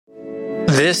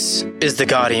This is The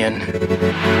Guardian.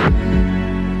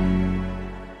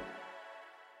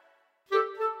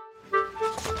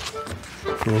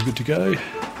 We're all good to go.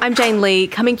 I'm Jane Lee,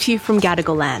 coming to you from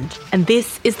Gadigal land, and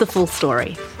this is The Full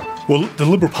Story. Well, the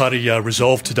Liberal Party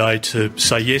resolved today to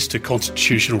say yes to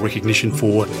constitutional recognition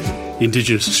for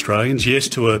Indigenous Australians, yes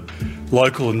to a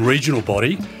local and regional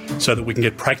body so that we can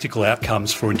get practical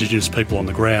outcomes for Indigenous people on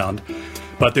the ground.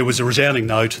 But there was a resounding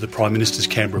no to the Prime Minister's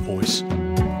Canberra voice.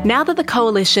 Now that the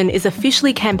Coalition is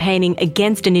officially campaigning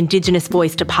against an Indigenous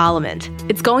voice to Parliament,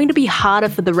 it's going to be harder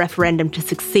for the referendum to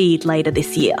succeed later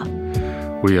this year.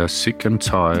 We are sick and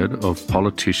tired of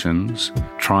politicians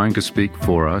trying to speak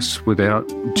for us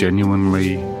without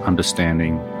genuinely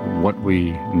understanding what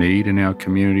we need in our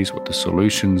communities, what the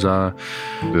solutions are,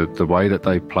 the way that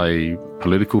they play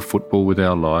political football with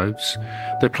our lives.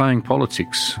 They're playing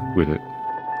politics with it.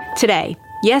 Today,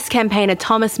 Yes campaigner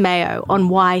Thomas Mayo on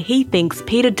why he thinks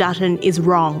Peter Dutton is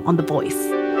wrong on The Voice.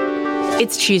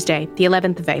 It's Tuesday, the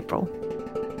 11th of April.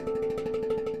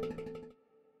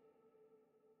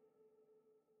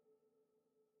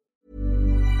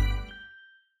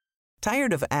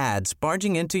 Tired of ads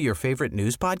barging into your favorite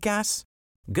news podcasts?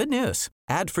 Good news.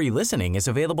 Ad-free listening is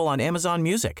available on Amazon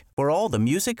Music for all the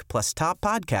music plus top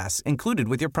podcasts included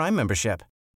with your Prime membership.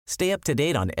 Stay up to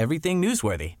date on everything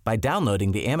newsworthy by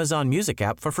downloading the Amazon Music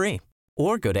app for free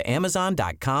or go to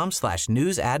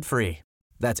amazon.com/news ad free.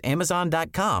 That's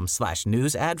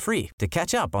amazon.com/news ad free to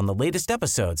catch up on the latest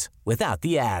episodes without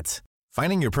the ads.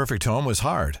 Finding your perfect home was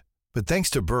hard, but thanks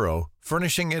to Burrow,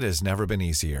 furnishing it has never been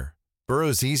easier.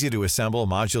 Burrow's easy-to-assemble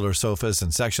modular sofas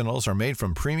and sectionals are made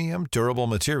from premium, durable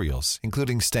materials,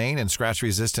 including stain and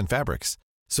scratch-resistant fabrics.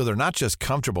 So they're not just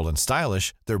comfortable and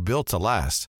stylish, they're built to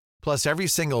last. Plus, every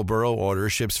single Burrow order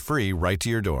ships free right to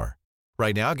your door.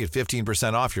 Right now, get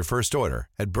 15% off your first order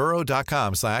at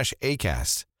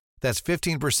burrow.com/ACAST. That's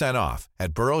 15% off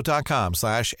at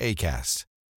burrow.com/ACAST.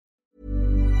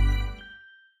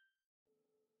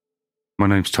 My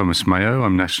name's Thomas Mayo.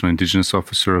 I'm National Indigenous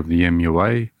Officer of the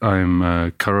MUA. I'm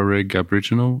a Kaurareg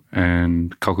Aboriginal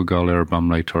and Kalkalgal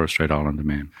Erubamle Torres Strait Islander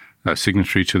man.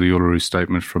 Signatory to the Uluru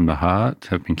Statement from the Heart,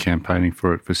 have been campaigning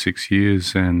for it for 6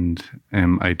 years and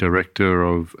am a Director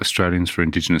of Australians for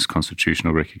Indigenous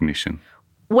Constitutional Recognition.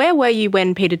 Where were you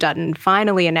when Peter Dutton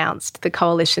finally announced the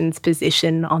Coalition's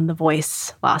position on The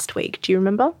Voice last week? Do you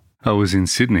remember? I was in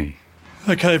Sydney.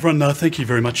 Okay, everyone, thank you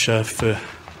very much for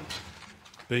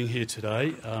being here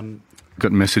today.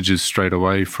 Got messages straight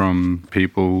away from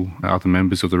people, other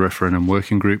members of the referendum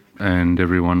working group, and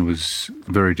everyone was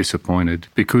very disappointed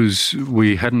because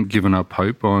we hadn't given up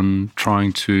hope on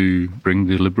trying to bring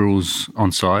the Liberals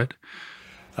on side.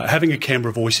 Having a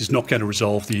Canberra voice is not going to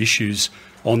resolve the issues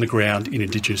on the ground in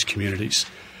Indigenous communities.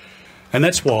 And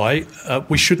that's why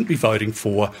we shouldn't be voting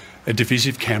for a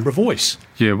divisive Canberra voice.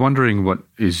 Yeah, wondering what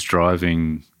is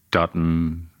driving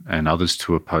Dutton and others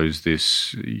to oppose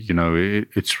this. You know,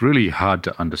 it's really hard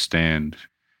to understand.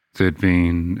 There'd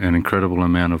been an incredible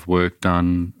amount of work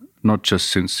done, not just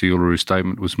since the Uluru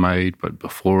Statement was made, but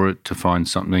before it, to find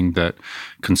something that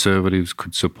Conservatives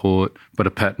could support. But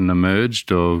a pattern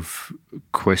emerged of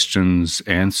questions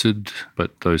answered,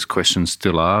 but those questions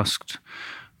still asked,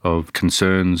 of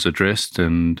concerns addressed,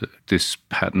 and this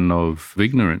pattern of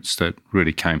ignorance that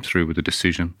really came through with the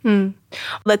decision.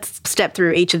 Let's step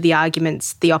through each of the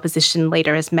arguments the opposition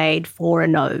leader has made for a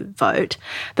no vote.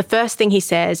 The first thing he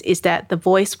says is that the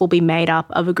voice will be made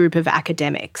up of a group of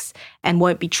academics and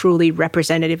won't be truly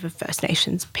representative of First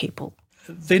Nations people.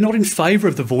 They're not in favour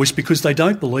of the voice because they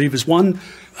don't believe, as one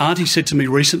auntie said to me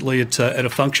recently at a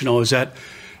function I was at,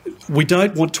 we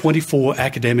don't want 24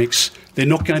 academics. They're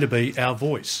not going to be our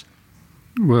voice.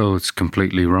 Well, it's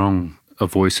completely wrong. A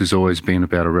voice has always been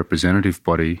about a representative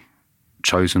body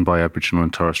chosen by Aboriginal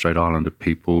and Torres Strait Islander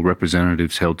people,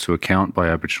 representatives held to account by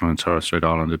Aboriginal and Torres Strait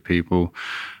Islander people.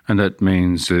 And that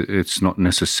means that it's not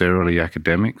necessarily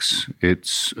academics,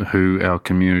 it's who our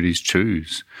communities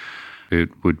choose.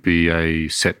 It would be a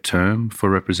set term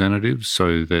for representatives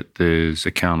so that there's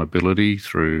accountability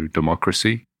through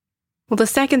democracy. Well, the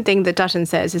second thing that Dutton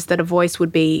says is that a voice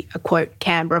would be a, quote,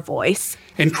 Canberra voice.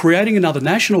 And creating another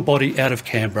national body out of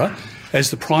Canberra,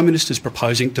 as the Prime Minister's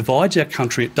proposing, divides our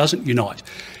country. It doesn't unite.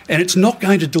 And it's not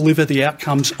going to deliver the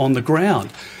outcomes on the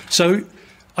ground. So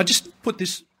I just put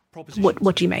this proposition...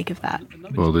 What do you make of that?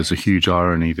 Well, there's a huge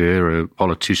irony there, a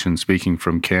politician speaking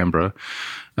from Canberra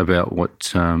about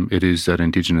what it is that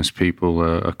Indigenous people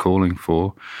are calling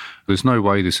for. There's no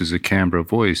way this is a Canberra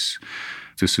voice.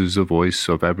 This is a voice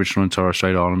of Aboriginal and Torres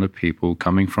Strait Islander people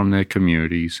coming from their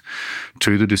communities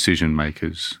to the decision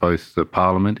makers, both the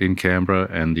Parliament in Canberra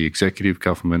and the executive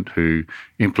government who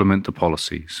implement the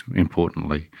policies,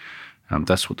 importantly.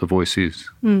 That's what the voice is.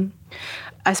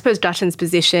 I suppose Dutton's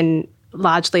position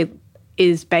largely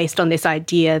is based on this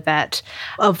idea that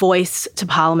a voice to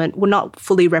Parliament will not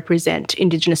fully represent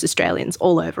Indigenous Australians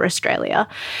all over Australia.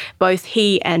 Both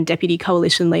he and Deputy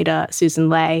Coalition Leader Susan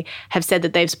Ley have said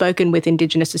that they've spoken with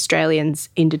Indigenous Australians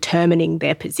in determining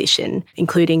their position,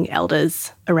 including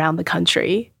elders around the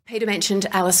country. Peter mentioned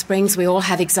Alice Springs. We all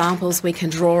have examples we can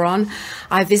draw on.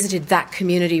 I visited that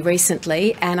community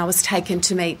recently and I was taken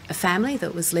to meet a family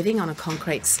that was living on a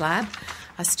concrete slab.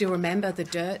 I still remember the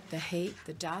dirt, the heat,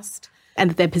 the dust. And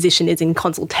that their position is in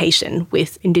consultation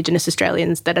with Indigenous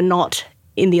Australians that are not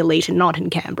in the elite and not in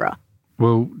Canberra.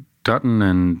 Well, Dutton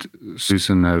and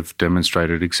Susan have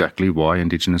demonstrated exactly why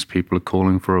Indigenous people are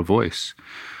calling for a voice.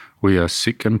 We are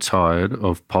sick and tired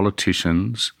of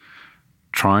politicians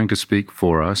trying to speak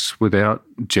for us without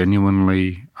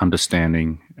genuinely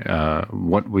understanding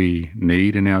what we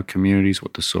need in our communities,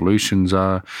 what the solutions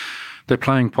are. They're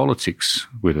playing politics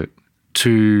with it.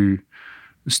 To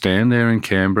stand there in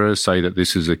Canberra, say that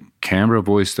this is a Canberra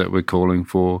voice that we're calling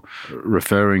for,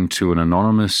 referring to an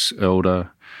anonymous elder,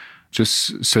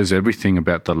 just says everything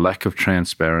about the lack of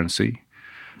transparency,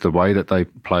 the way that they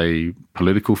play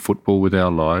political football with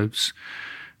our lives.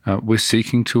 We're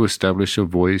seeking to establish a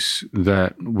voice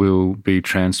that will be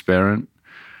transparent,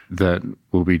 that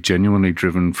will be genuinely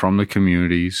driven from the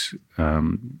communities.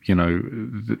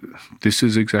 This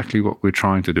is exactly what we're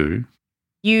trying to do.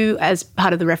 You, as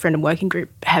part of the referendum working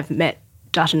group, have met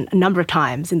Dutton a number of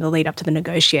times in the lead up to the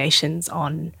negotiations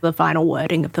on the final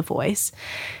wording of the voice.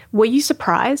 Were you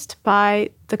surprised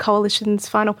by the coalition's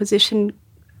final position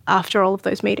after all of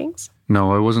those meetings?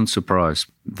 No, I wasn't surprised.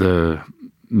 The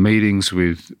meetings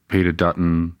with Peter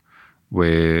Dutton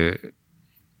where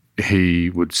he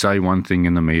would say one thing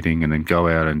in the meeting and then go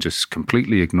out and just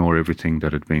completely ignore everything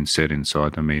that had been said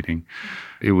inside the meeting.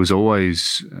 It was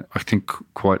always, I think,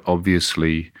 quite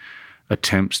obviously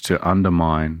attempts to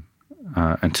undermine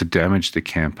and to damage the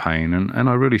campaign. And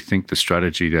I really think the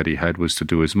strategy that he had was to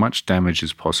do as much damage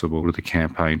as possible to the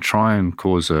campaign, try and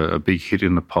cause a big hit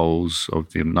in the polls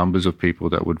of the numbers of people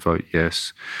that would vote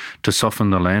yes, to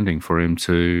soften the landing for him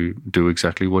to do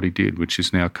exactly what he did, which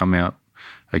is now come out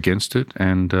against it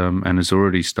and has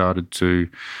already started to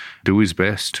do his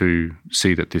best to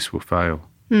see that this will fail.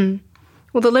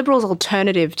 Well, the Liberals'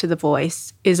 alternative to the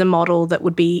voice is a model that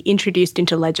would be introduced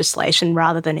into legislation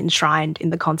rather than enshrined in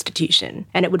the Constitution,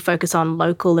 and it would focus on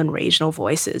local and regional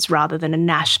voices rather than a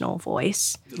national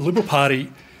voice. The Liberal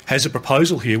Party has a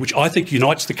proposal here which I think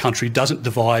unites the country, doesn't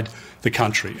divide the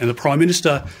country, and the Prime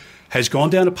Minister has gone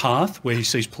down a path where he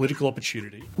sees political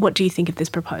opportunity. What do you think of this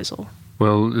proposal?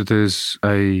 Well, there's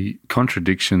a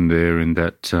contradiction there in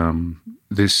that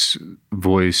this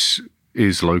voice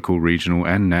is local, regional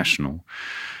and national.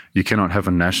 You cannot have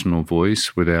a national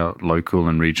voice without local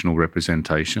and regional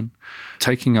representation.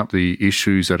 Taking up the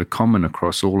issues that are common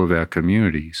across all of our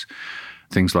communities,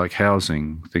 things like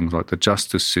housing, things like the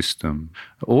justice system,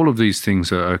 all of these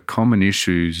things are common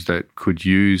issues that could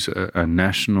use a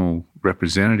national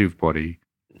representative body.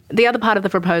 The other part of the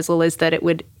proposal is that it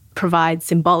would provide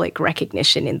symbolic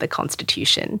recognition in the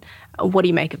Constitution. What do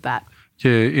you make of that?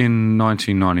 Yeah, in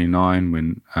 1999,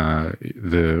 when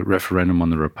the referendum on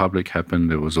the Republic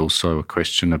happened, there was also a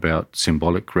question about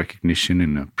symbolic recognition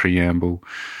in a preamble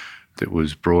that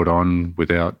was brought on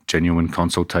without genuine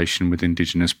consultation with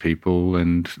Indigenous people,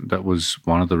 and that was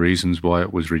one of the reasons why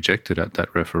it was rejected at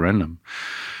that referendum.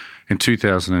 In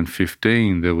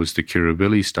 2015, there was the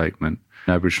Kirribilli Statement.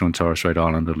 Aboriginal and Torres Strait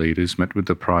Islander leaders met with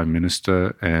the Prime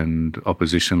Minister and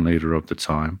opposition leader of the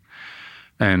time,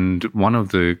 and one of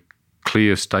the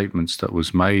clear statements that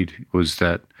was made was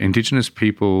that Indigenous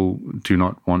people do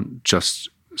not want just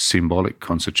symbolic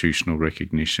constitutional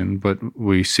recognition, but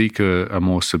we seek a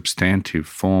more substantive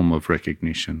form of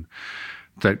recognition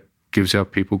that gives our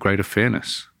people greater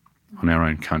fairness on our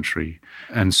own country.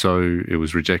 And so it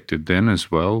was rejected then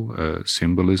as well,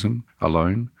 symbolism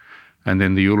alone. And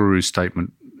then the Uluru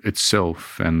Statement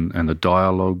itself and the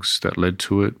dialogues that led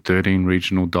to it, 13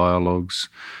 regional dialogues,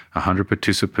 100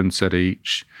 participants at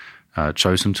each,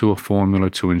 chosen to a formula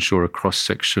to ensure a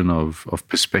cross-section of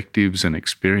perspectives and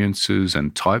experiences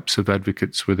and types of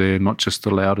advocates were there, not just the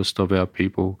loudest of our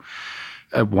people.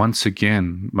 Once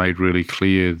again made really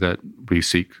clear that we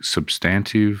seek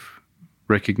substantive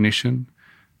recognition,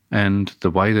 and the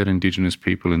way that Indigenous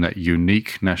people in that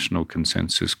unique national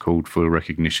consensus called for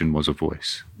recognition was a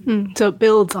voice. So it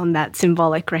builds on that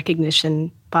symbolic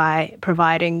recognition by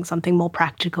providing something more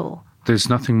practical? There's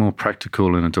nothing more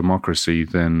practical in a democracy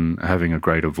than having a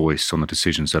greater voice on the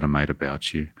decisions that are made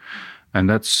about you. And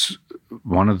that's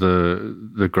one of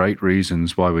the great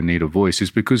reasons why we need a voice,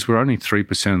 is because we're only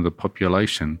 3% of the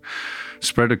population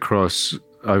spread across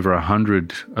over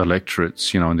 100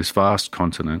 electorates, in this vast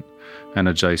continent and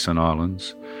adjacent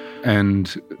islands.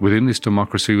 And within this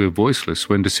democracy, we're voiceless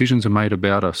when decisions are made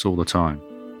about us all the time.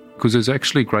 Because there's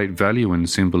actually great value in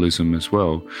symbolism as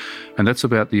well. And that's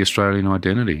about the Australian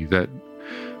identity, that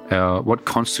what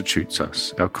constitutes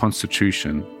us, our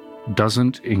constitution,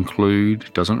 doesn't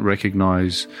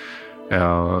recognise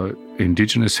our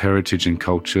Indigenous heritage and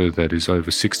culture that is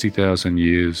over 60,000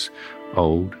 years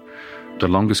old, the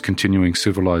longest continuing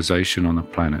civilization on the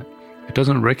planet. It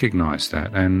doesn't recognise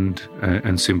that, and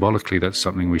symbolically that's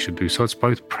something we should do. So it's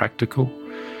both practical,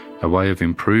 a way of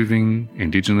improving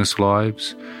Indigenous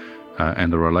lives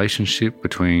and the relationship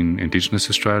between Indigenous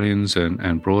Australians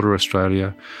and broader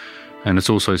Australia, and it's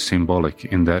also symbolic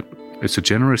in that it's a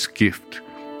generous gift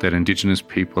that Indigenous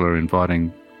people are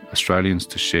inviting Australians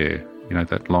to share,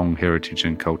 that long heritage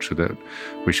and culture that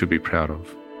we should be proud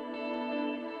of.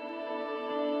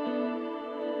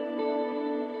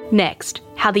 Next,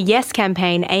 how the Yes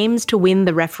campaign aims to win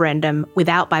the referendum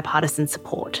without bipartisan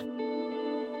support.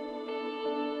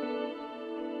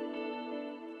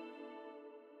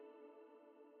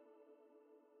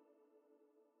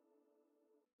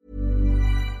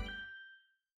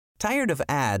 Tired of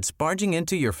ads barging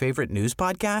into your favorite news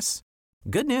podcasts?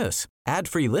 Good news.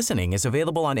 Ad-free listening is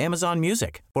available on Amazon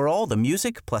Music for all the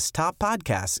music plus top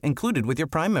podcasts included with your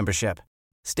Prime membership.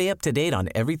 Stay up to date on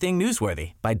everything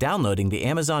newsworthy by downloading the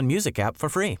Amazon Music app for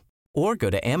free or go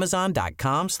to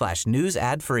amazon.com/news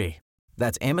ad free.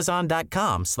 That's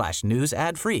amazon.com/news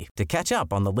ad free to catch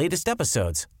up on the latest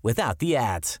episodes without the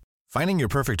ads. Finding your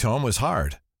perfect home was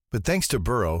hard, but thanks to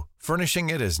Burrow, furnishing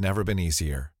it has never been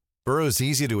easier. Burrow's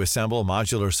easy-to-assemble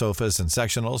modular sofas and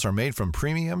sectionals are made from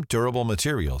premium, durable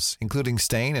materials, including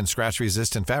stain and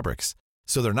scratch-resistant fabrics.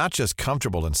 So they're not just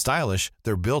comfortable and stylish,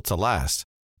 they're built to last.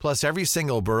 Plus, every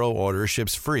single Burrow order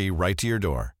ships free right to your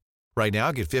door. Right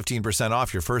now, get 15%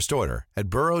 off your first order at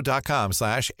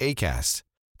burrow.com/ACAST.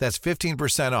 That's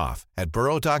 15% off at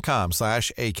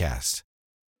burrow.com/ACAST.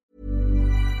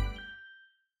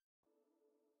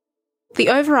 The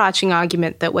overarching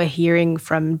argument that we're hearing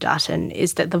from Dutton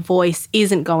is that the voice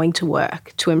isn't going to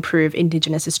work to improve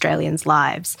Indigenous Australians'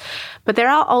 lives. But there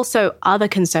are also other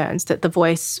concerns that the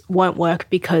voice won't work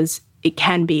because it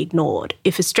can be ignored.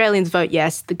 If Australians vote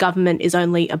yes, the government is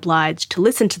only obliged to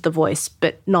listen to the voice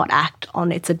but not act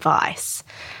on its advice.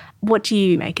 What do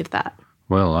you make of that?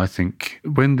 Well, I think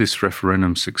when this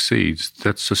referendum succeeds,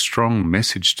 that's a strong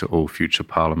message to all future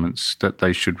parliaments that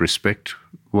they should respect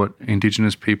what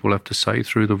Indigenous people have to say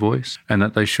through the voice and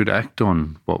that they should act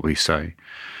on what we say.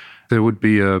 There would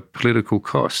be a political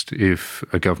cost if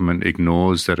a government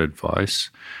ignores that advice,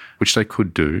 which they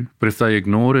could do. But if they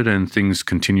ignored it and things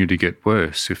continue to get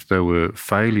worse, if there were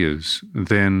failures,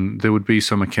 then there would be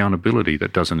some accountability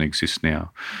that doesn't exist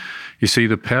now. You see,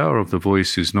 the power of the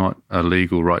voice is not a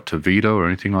legal right to veto or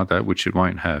anything like that, which it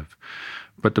won't have.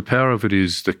 But the power of it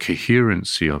is the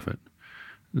coherency of it,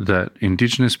 that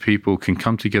Indigenous people can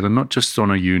come together not just on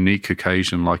a unique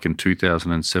occasion like in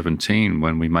 2017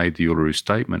 when we made the Uluru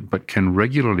Statement, but can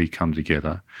regularly come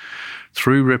together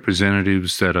through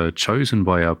representatives that are chosen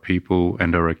by our people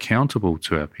and are accountable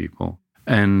to our people,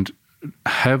 and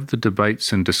have the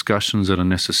debates and discussions that are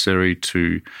necessary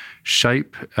to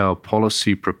shape our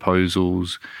policy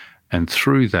proposals, and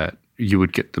through that you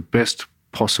would get the best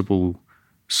possible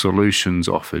solutions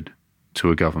offered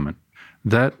to a government.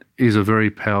 That is a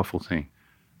very powerful thing,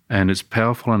 and it's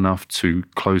powerful enough to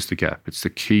close the gap. It's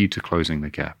the key to closing the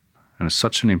gap, and it's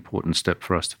such an important step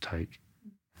for us to take.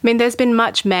 I mean, there's been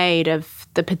much made of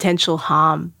the potential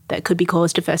harm that could be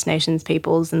caused to First Nations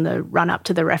peoples in the run-up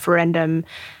to the referendum.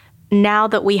 Now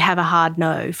that we have a hard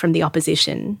no from the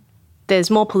opposition, there's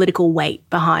more political weight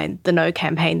behind the no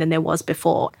campaign than there was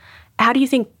before. How do you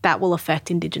think that will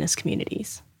affect Indigenous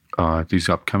communities? These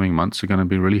upcoming months are going to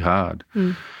be really hard.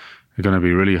 They're going to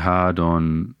be really hard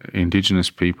on Indigenous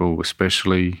people,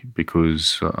 especially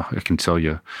because I can tell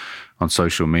you on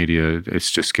social media,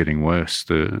 it's just getting worse.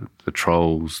 The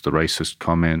trolls, the racist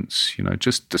comments,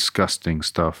 just disgusting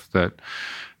stuff that,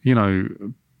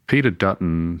 Peter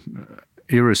Dutton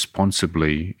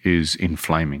irresponsibly is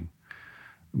inflaming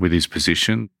with his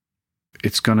position.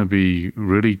 It's going to be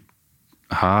really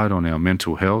hard on our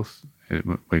mental health.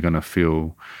 We're going to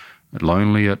feel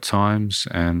lonely at times,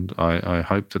 and I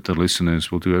hope that the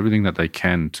listeners will do everything that they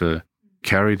can to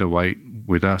carry the weight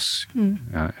with us.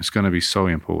 It's going to be so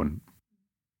important.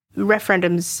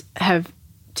 Referendums have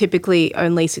typically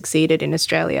only succeeded in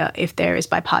Australia if there is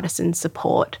bipartisan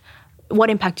support. What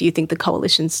impact do you think the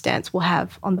coalition's stance will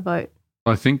have on the vote?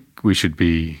 I think we should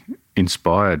be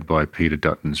inspired by Peter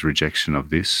Dutton's rejection of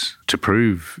this to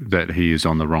prove that he is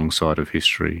on the wrong side of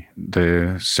history.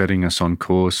 They're setting us on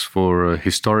course for a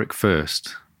historic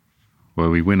first, where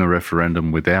we win a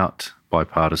referendum without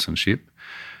bipartisanship.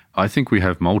 I think we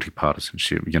have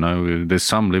multi-partisanship. There's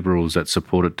some Liberals that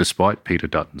support it despite Peter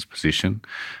Dutton's position.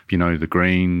 The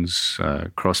Greens,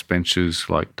 crossbenchers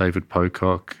like David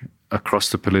Pocock. Across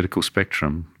the political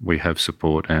spectrum, we have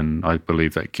support, and I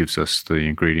believe that gives us the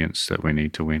ingredients that we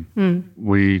need to win.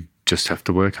 We just have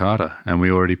to work harder, and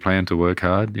we already plan to work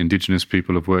hard. Indigenous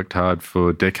people have worked hard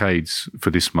for decades for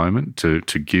this moment to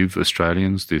give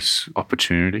Australians this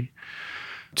opportunity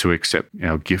to accept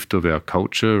our gift of our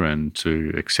culture and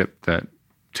to accept that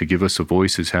to give us a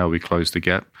voice is how we close the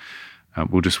gap.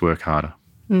 We'll just work harder.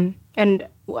 And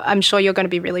I'm sure you're going to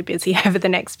be really busy over the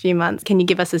next few months. Can you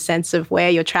give us a sense of where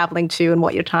you're travelling to and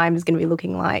what your time is going to be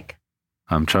looking like?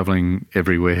 I'm travelling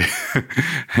everywhere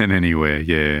and anywhere,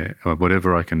 yeah.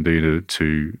 Whatever I can do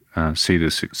to see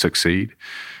this succeed.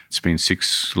 It's been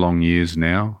 6 long years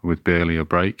now with barely a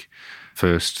break.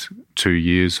 First 2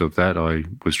 years of that, I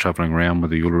was travelling around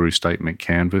with the Uluru Statement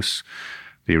canvas,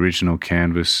 the original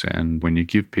canvas, and when you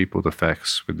give people the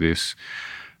facts with this,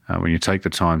 when you take the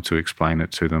time to explain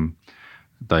it to them,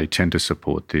 they tend to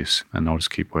support this, and I'll just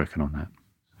keep working on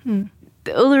that.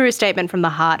 The Uluru Statement from the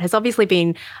Heart has obviously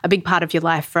been a big part of your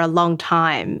life for a long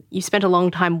time. You spent a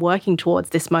long time working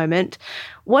towards this moment.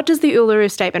 What does the Uluru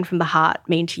Statement from the Heart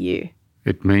mean to you?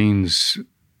 It means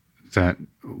that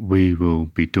we will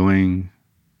be doing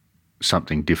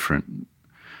something different.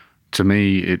 To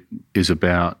me, it is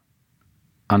about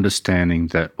understanding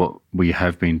that what we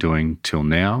have been doing till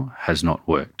now has not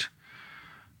worked.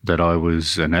 That I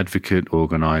was an advocate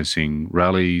organising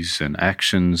rallies and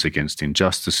actions against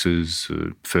injustices,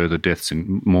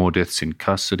 more deaths in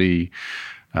custody,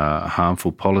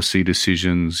 harmful policy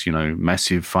decisions,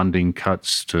 massive funding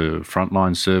cuts to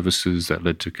frontline services that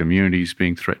led to communities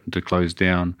being threatened to close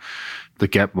down, the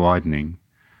gap widening,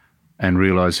 and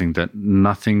realising that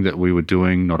nothing that we were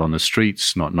doing, not on the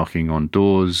streets, not knocking on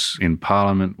doors in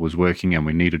Parliament, was working, and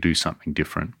we need to do something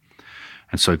different.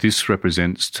 And so this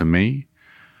represents to me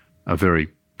a very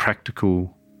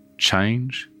practical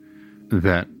change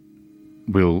that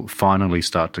will finally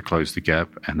start to close the gap,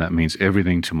 and that means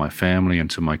everything to my family and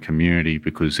to my community,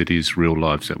 because it is real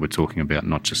lives that we're talking about,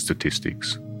 not just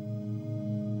statistics.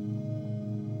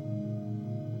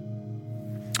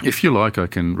 If you like, I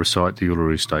can recite the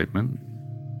Uluru Statement.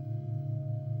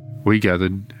 We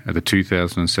gathered at the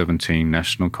 2017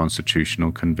 National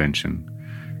Constitutional Convention,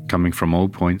 coming from all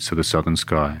points of the southern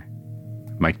sky,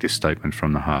 make this statement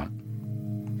from the heart.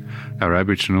 Our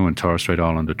Aboriginal and Torres Strait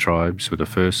Islander tribes were the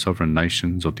first sovereign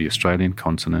nations of the Australian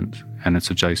continent and its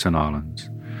adjacent islands,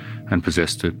 and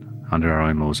possessed it under our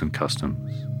own laws and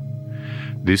customs.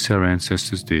 This our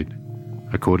ancestors did,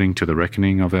 according to the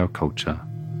reckoning of our culture,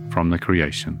 from the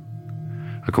creation,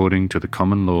 according to the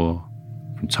common law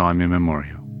from time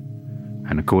immemorial,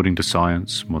 and according to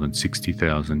science more than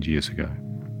 60,000 years ago.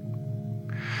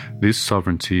 This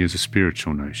sovereignty is a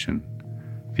spiritual notion,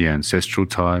 the ancestral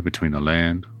tie between the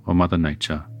land or Mother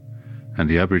Nature and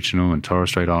the Aboriginal and Torres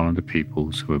Strait Islander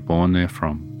peoples who were born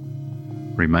therefrom,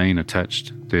 remain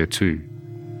attached thereto,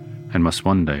 and must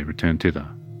one day return thither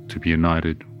to be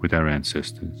united with our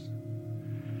ancestors.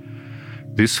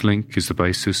 This link is the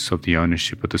basis of the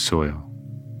ownership of the soil,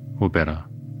 or better,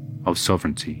 of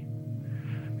sovereignty.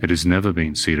 It has never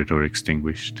been ceded or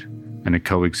extinguished, and it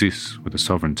coexists with the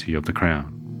sovereignty of the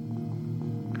Crown.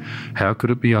 How could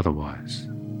it be otherwise?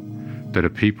 That a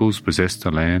peoples possess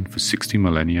the land for 60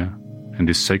 millennia, and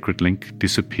this sacred link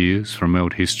disappears from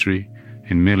world history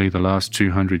in merely the last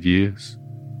 200 years?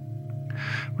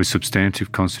 With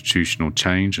substantive constitutional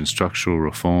change and structural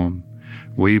reform,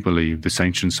 we believe this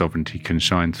ancient sovereignty can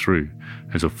shine through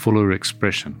as a fuller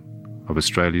expression of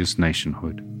Australia's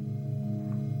nationhood.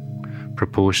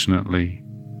 Proportionately,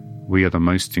 we are the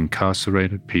most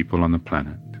incarcerated people on the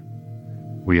planet.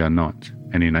 We are not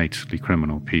an innately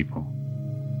criminal people.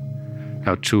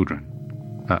 Our children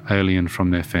are alien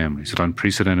from their families at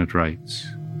unprecedented rates.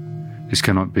 This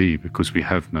cannot be because we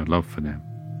have no love for them.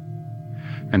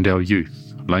 And our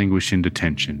youth languish in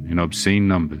detention in obscene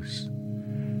numbers.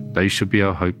 They should be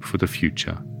our hope for the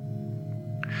future.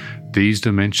 These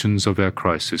dimensions of our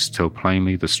crisis tell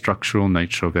plainly the structural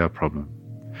nature of our problem.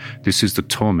 This is the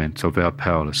torment of our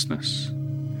powerlessness.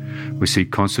 We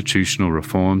seek constitutional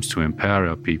reforms to empower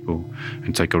our people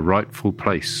and take a rightful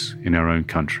place in our own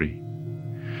country.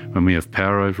 When we have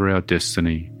power over our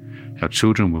destiny, our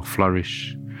children will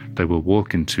flourish, they will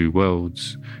walk in two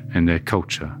worlds, and their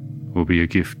culture will be a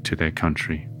gift to their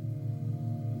country.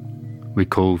 We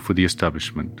call for the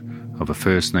establishment of a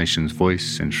First Nations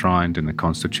voice enshrined in the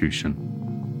Constitution.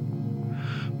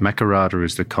 Makarrata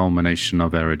is the culmination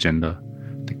of our agenda,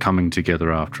 the coming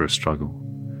together after a struggle.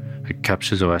 It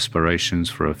captures our aspirations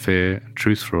for a fair and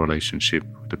truthful relationship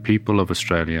with the people of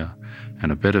Australia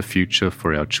and a better future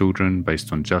for our children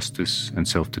based on justice and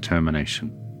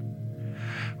self-determination.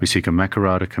 We seek a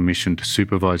Makarrata Commission to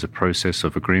supervise a process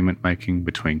of agreement making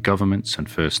between governments and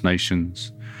First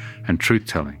Nations and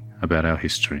truth-telling about our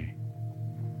history.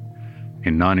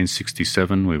 In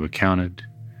 1967, we were counted.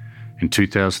 In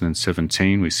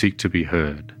 2017, we seek to be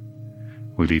heard.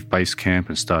 We leave base camp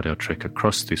and start our trek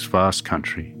across this vast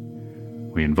country.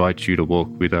 We invite you to walk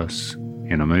with us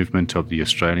in a movement of the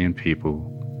Australian people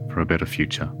for a better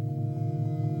future.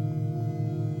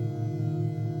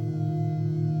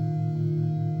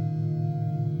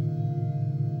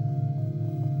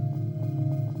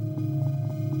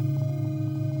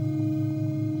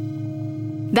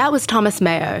 That was Thomas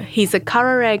Mayo. He's a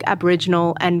Kaurareg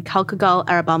Aboriginal and Kalkalgal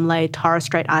Erubamle Torres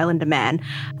Strait Islander man,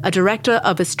 a director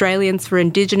of Australians for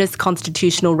Indigenous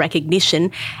Constitutional Recognition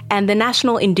and the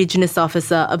National Indigenous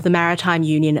Officer of the Maritime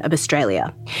Union of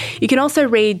Australia. You can also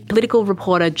read political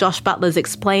reporter Josh Butler's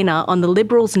explainer on the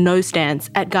Liberals' no stance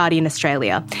at Guardian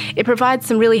Australia. It provides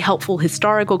some really helpful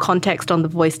historical context on the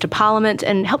voice to Parliament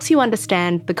and helps you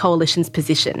understand the Coalition's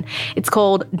position. It's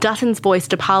called Dutton's Voice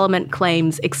to Parliament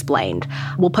Claims Explained.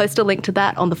 We'll post a link to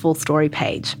that on the full story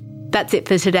page. That's it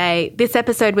for today. This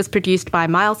episode was produced by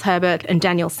Miles Herbert and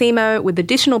Daniel Simo, with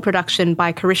additional production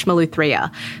by Karishma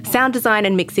Luthria. Sound design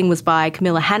and mixing was by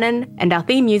Camilla Hannon, and our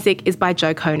theme music is by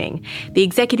Joe Koning. The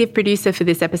executive producer for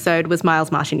this episode was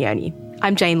Miles Martignoni.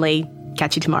 I'm Jane Lee.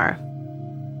 Catch you tomorrow.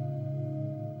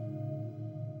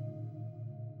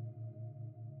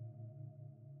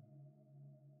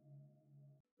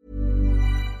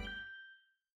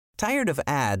 Tired of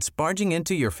ads barging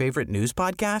into your favorite news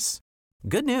podcasts?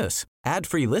 Good news.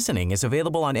 Ad-free listening is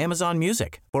available on Amazon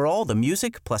Music for all the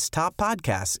music plus top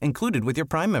podcasts included with your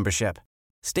Prime membership.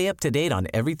 Stay up to date on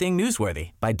everything newsworthy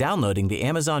by downloading the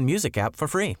Amazon Music app for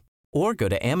free or go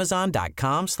to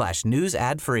amazon.com/news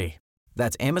ad free.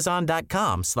 That's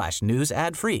amazon.com/news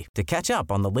ad free to catch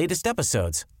up on the latest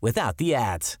episodes without the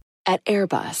ads. At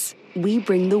Airbus, we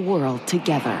bring the world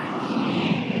together.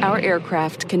 Our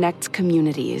aircraft connects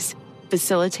communities,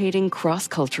 facilitating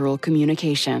cross-cultural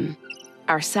communication.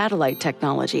 Our satellite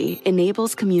technology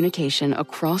enables communication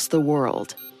across the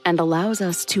world and allows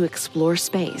us to explore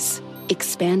space,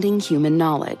 expanding human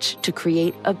knowledge to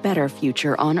create a better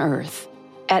future on Earth.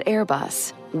 At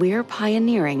Airbus, we're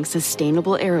pioneering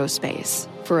sustainable aerospace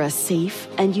for a safe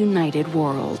and united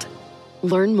world.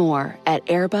 Learn more at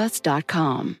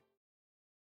airbus.com.